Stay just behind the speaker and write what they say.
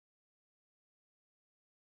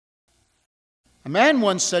A man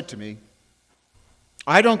once said to me,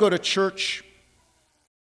 "I don't go to church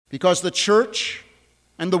because the church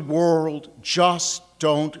and the world just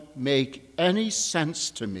don't make any sense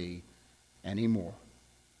to me anymore."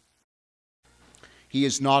 He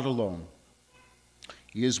is not alone.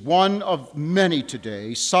 He is one of many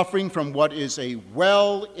today suffering from what is a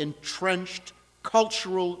well-entrenched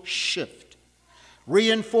cultural shift,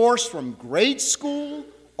 reinforced from grade school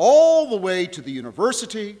all the way to the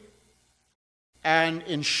university and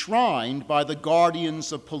enshrined by the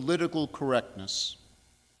guardians of political correctness.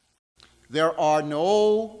 There are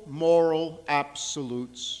no moral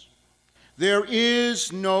absolutes. There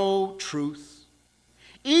is no truth.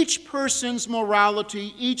 Each person's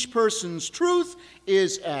morality, each person's truth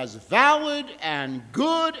is as valid and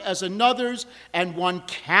good as another's, and one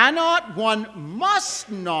must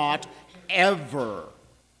not ever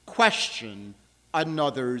question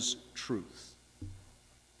another's truth.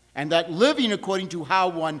 And that living according to how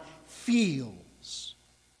one feels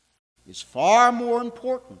is far more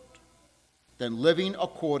important than living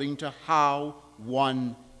according to how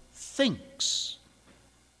one thinks.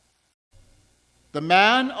 The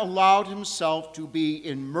man allowed himself to be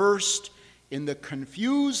immersed in the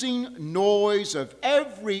confusing noise of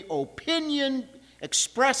every opinion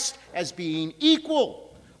expressed as being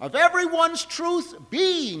equal, of everyone's truth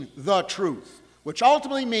being the truth, which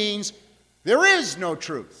ultimately means there is no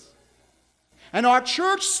truth. And our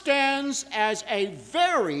church stands as a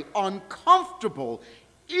very uncomfortable,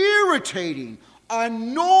 irritating,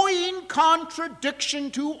 annoying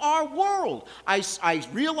contradiction to our world. I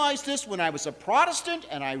realized this when I was a Protestant,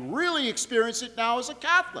 and I really experience it now as a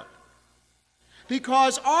Catholic.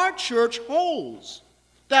 Because our church holds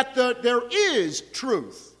that there is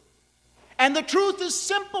truth. And the truth is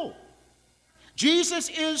simple. Jesus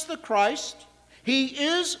is the Christ. He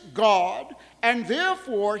is God. And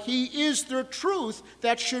therefore, he is the truth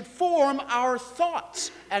that should form our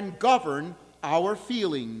thoughts and govern our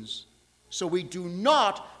feelings. So we do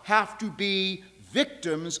not have to be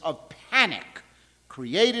victims of panic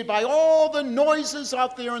created by all the noises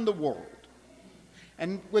out there in the world.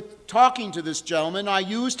 And with talking to this gentleman, I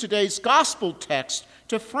used today's gospel text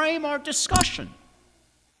to frame our discussion.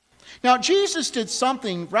 Now, Jesus did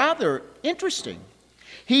something rather interesting.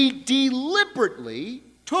 He deliberately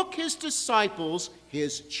took his disciples,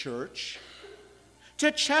 his church,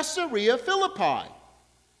 to Caesarea Philippi,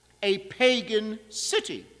 a pagan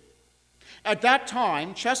city. At that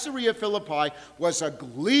time, Caesarea Philippi was a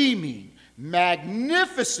gleaming,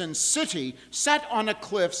 magnificent city set on a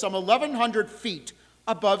cliff some 1,100 feet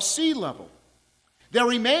above sea level. There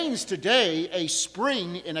remains today a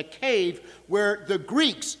spring in a cave where the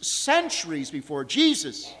Greeks, centuries before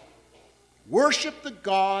Jesus, worshiped the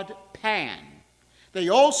god Pan. They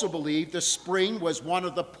also believed the spring was one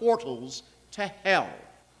of the portals to hell,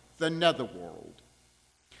 the netherworld.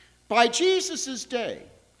 By Jesus' day,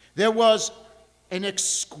 there was an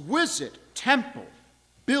exquisite temple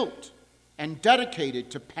built and dedicated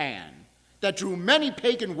to Pan that drew many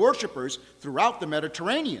pagan worshipers throughout the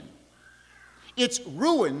Mediterranean. Its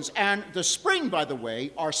ruins and the spring, by the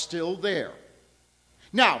way, are still there.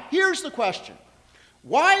 Now, here's the question.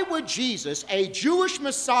 Why would Jesus, a Jewish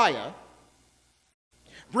Messiah,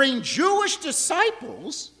 bring Jewish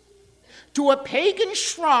disciples to a pagan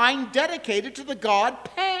shrine dedicated to the god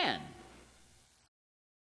Pan?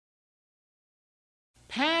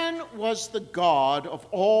 Pan was the god of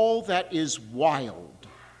all that is wild.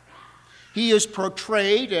 He is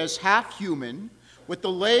portrayed as half human, with the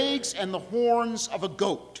legs and the horns of a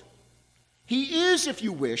goat. He is, if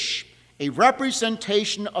you wish, a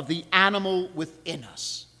representation of the animal within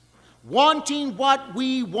us, wanting what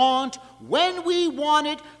we want, when we want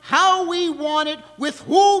it, how we want it, with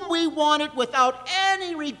whom we want it, without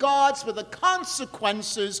any regards for the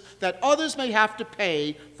consequences that others may have to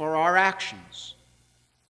pay for our actions.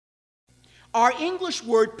 Our English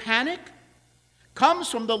word panic comes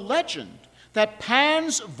from the legend that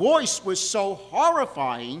Pan's voice was so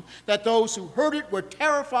horrifying that those who heard it were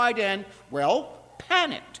terrified and, well,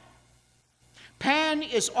 panicked. Pan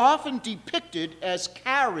is often depicted as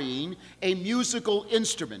carrying a musical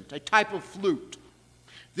instrument, a type of flute.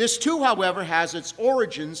 This too, however, has its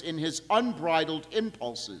origins in his unbridled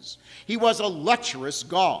impulses. He was a lecherous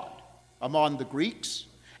god among the Greeks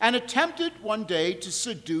and attempted one day to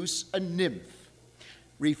seduce a nymph.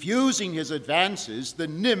 Refusing his advances, the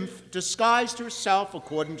nymph disguised herself,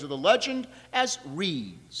 according to the legend, as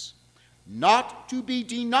reeds. Not to be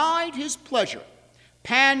denied his pleasure,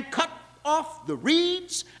 Pan cut off the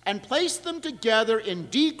reeds and placed them together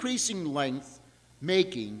in decreasing length,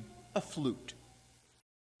 making a flute.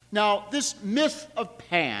 Now, this myth of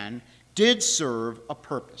Pan did serve a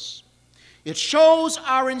purpose. It shows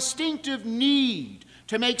our instinctive need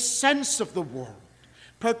to make sense of the world,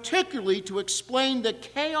 particularly to explain the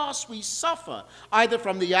chaos we suffer, either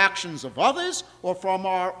from the actions of others or from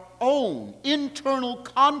our own internal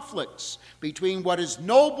conflicts between what is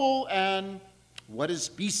noble and what is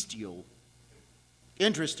bestial.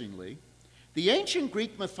 Interestingly, the ancient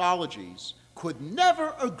Greek mythologies could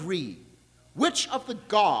never agree which of the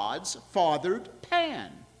gods fathered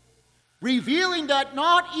Pan, revealing that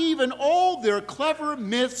not even all their clever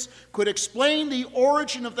myths could explain the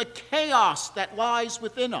origin of the chaos that lies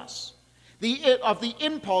within us, of the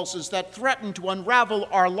impulses that threaten to unravel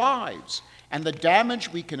our lives, and the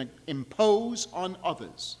damage we can impose on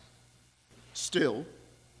others. Still,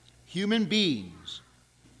 human beings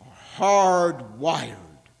are hardwired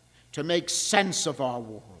to make sense of our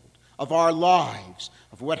world, of our lives,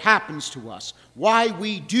 of what happens to us, why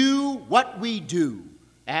we do what we do,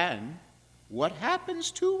 and what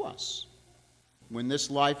happens to us when this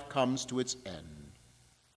life comes to its end.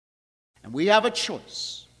 And we have a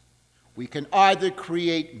choice. We can either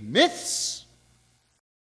create myths,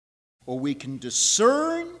 or we can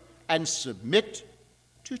discern and submit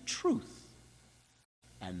to truth.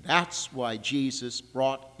 And that's why Jesus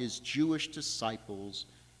brought his Jewish disciples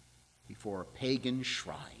before a pagan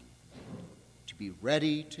shrine, to be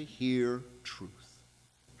ready to hear truth.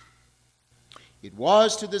 It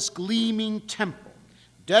was to this gleaming temple,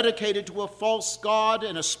 dedicated to a false god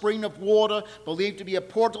and a spring of water believed to be a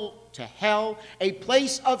portal to hell, a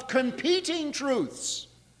place of competing truths,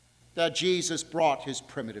 that Jesus brought his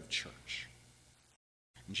primitive church.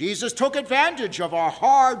 Jesus took advantage of our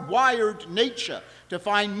hardwired nature to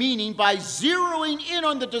find meaning by zeroing in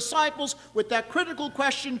on the disciples with that critical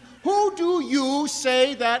question, "Who do you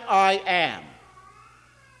say that I am?"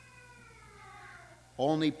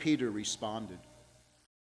 Only Peter responded.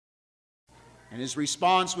 And his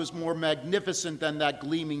response was more magnificent than that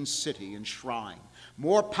gleaming city and shrine,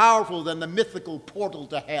 more powerful than the mythical portal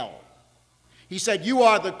to hell. He said, "You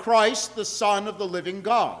are the Christ, the Son of the living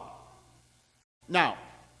God." Now,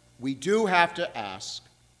 we do have to ask,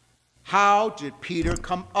 how did Peter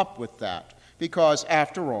come up with that? Because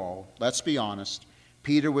after all, let's be honest,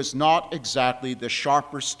 Peter was not exactly the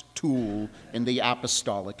sharpest tool in the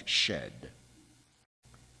apostolic shed.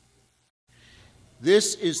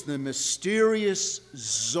 This is the mysterious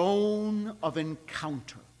zone of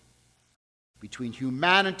encounter between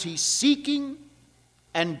humanity seeking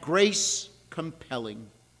and grace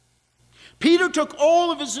compelling. Peter took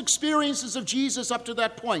all of his experiences of Jesus up to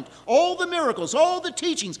that point, all the miracles, all the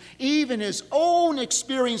teachings, even his own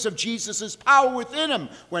experience of Jesus' power within him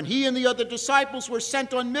when he and the other disciples were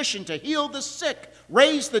sent on mission to heal the sick,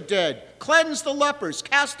 raise the dead, cleanse the lepers,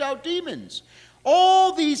 cast out demons.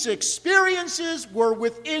 All these experiences were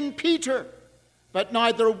within Peter, but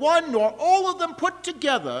neither one nor all of them put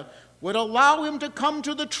together would allow him to come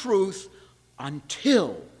to the truth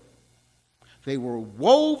until they were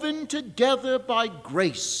woven together by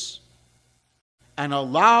grace and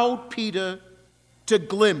allowed Peter to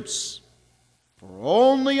glimpse, for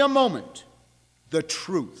only a moment, the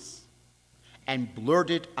truth and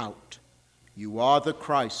blurted out, "You are the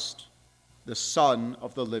Christ, the Son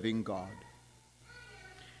of the living God."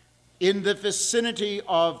 In the vicinity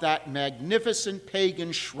of that magnificent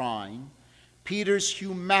pagan shrine, Peter's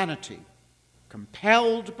humanity,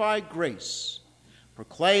 compelled by grace,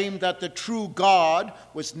 proclaimed that the true God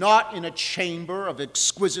was not in a chamber of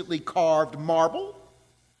exquisitely carved marble,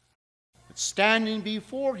 but standing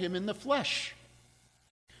before him in the flesh.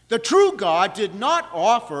 The true God did not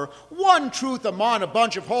offer one truth among a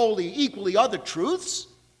bunch of wholly equally other truths,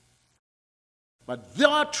 but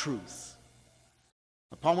the truth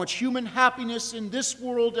upon which human happiness in this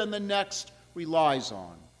world and the next relies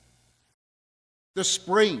on. The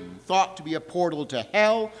spring, thought to be a portal to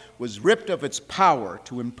hell, was ripped of its power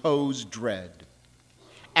to impose dread.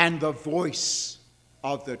 And the voice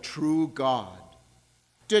of the true God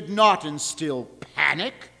did not instill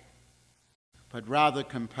panic, but rather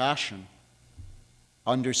compassion,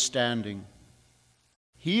 understanding,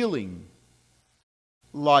 healing,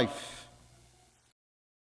 life,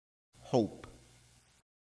 hope.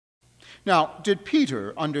 Now, did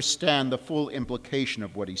Peter understand the full implication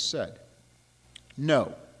of what he said?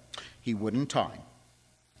 No, he wouldn't time.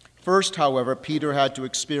 First, however, Peter had to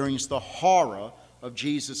experience the horror of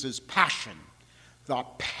Jesus' passion, the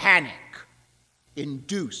panic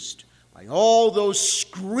induced by all those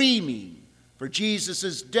screaming for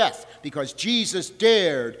Jesus' death because Jesus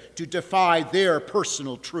dared to defy their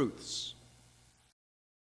personal truths.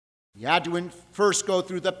 He had to first go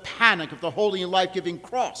through the panic of the holy and life-giving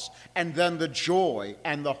cross, and then the joy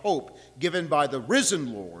and the hope given by the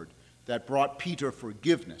risen Lord that brought Peter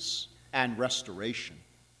forgiveness and restoration.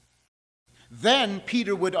 Then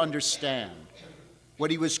Peter would understand what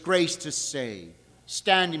he was graced to say,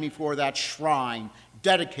 standing before that shrine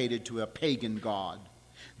dedicated to a pagan god.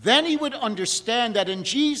 Then he would understand that in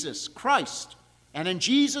Jesus Christ, and in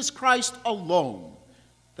Jesus Christ alone,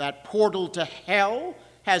 that portal to hell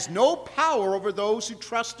has no power over those who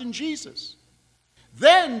trust in Jesus.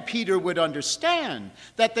 Then Peter would understand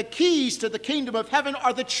that the keys to the kingdom of heaven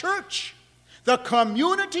are the church, the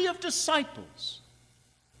community of disciples,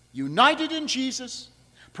 united in Jesus,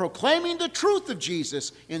 proclaiming the truth of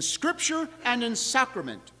Jesus in Scripture and in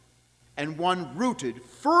sacrament, and one rooted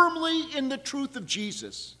firmly in the truth of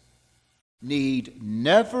Jesus, need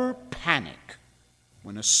never panic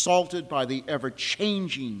when assaulted by the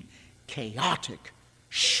ever-changing, chaotic,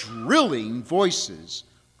 shrilling voices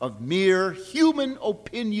of mere human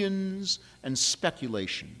opinions and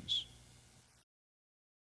speculations.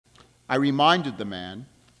 I reminded the man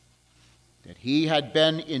that he had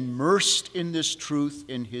been immersed in this truth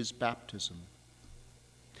in his baptism,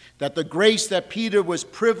 that the grace that Peter was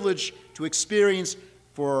privileged to experience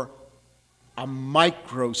for a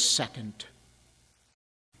microsecond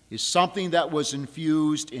is something that was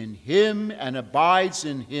infused in him and abides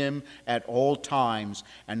in him at all times,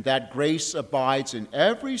 and that grace abides in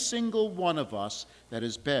every single one of us that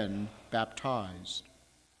has been baptized.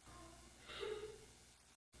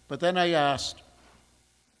 But then I asked,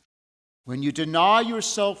 when you deny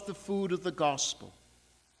yourself the food of the gospel,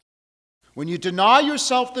 when you deny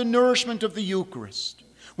yourself the nourishment of the Eucharist,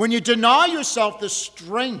 when you deny yourself the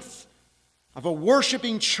strength of a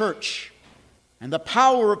worshiping church and the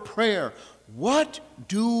power of prayer, what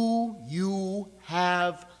do you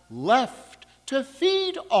have left to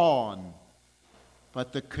feed on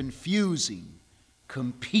but the confusing,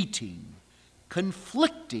 competing,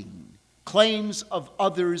 conflicting claims of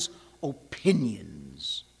others'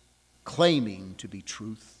 opinions, claiming to be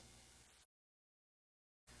truth?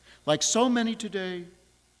 Like so many today,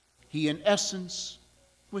 he in essence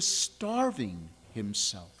was starving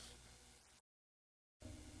himself.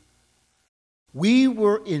 We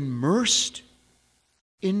were immersed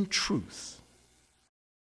in truth.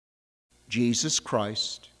 Jesus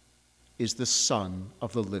Christ is the Son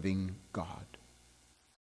of the living God.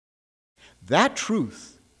 That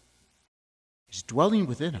truth is dwelling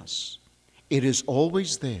within us. It is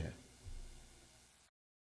always there.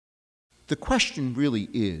 The question really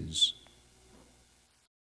is,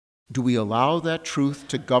 do we allow that truth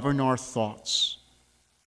to govern our thoughts,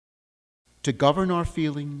 to govern our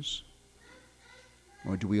feelings,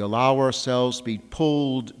 or do we allow ourselves to be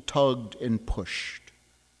pulled, tugged, and pushed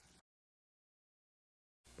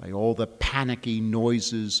by all the panicky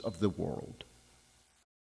noises of the world?